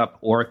Speak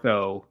Up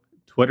Ortho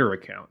Twitter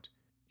account.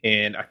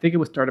 And I think it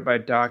was started by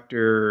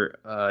Dr.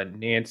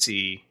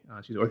 Nancy.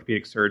 She's an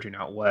orthopedic surgeon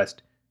out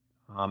west.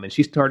 And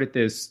she started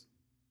this.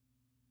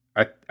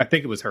 I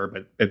think it was her,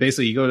 but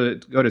basically you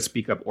go to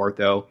Speak Up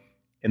Ortho,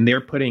 and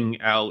they're putting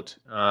out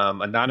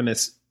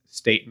anonymous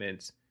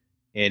statements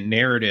and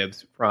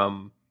narratives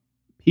from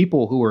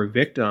people who are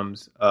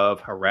victims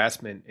of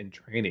harassment in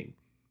training.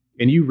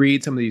 And you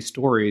read some of these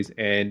stories,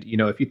 and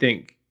if you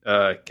think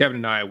Kevin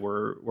and I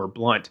were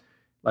blunt,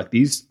 like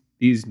these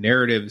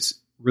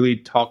narratives really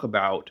talk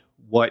about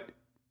what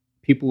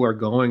people are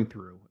going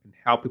through and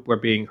how people are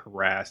being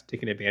harassed,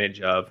 taken advantage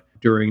of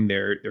during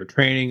their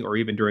training or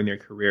even during their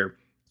career.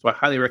 So I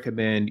highly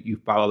recommend you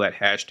follow that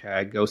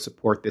hashtag, go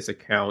support this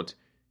account,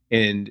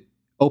 and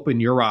open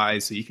your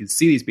eyes so you can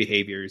see these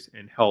behaviors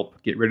and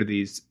help get rid of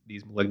these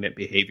malignant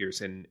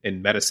behaviors in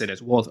medicine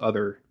as well as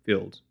other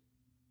fields.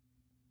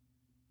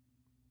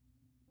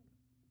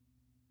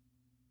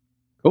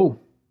 Cool.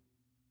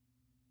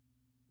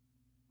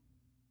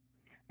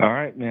 All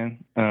right,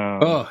 man.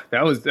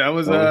 That was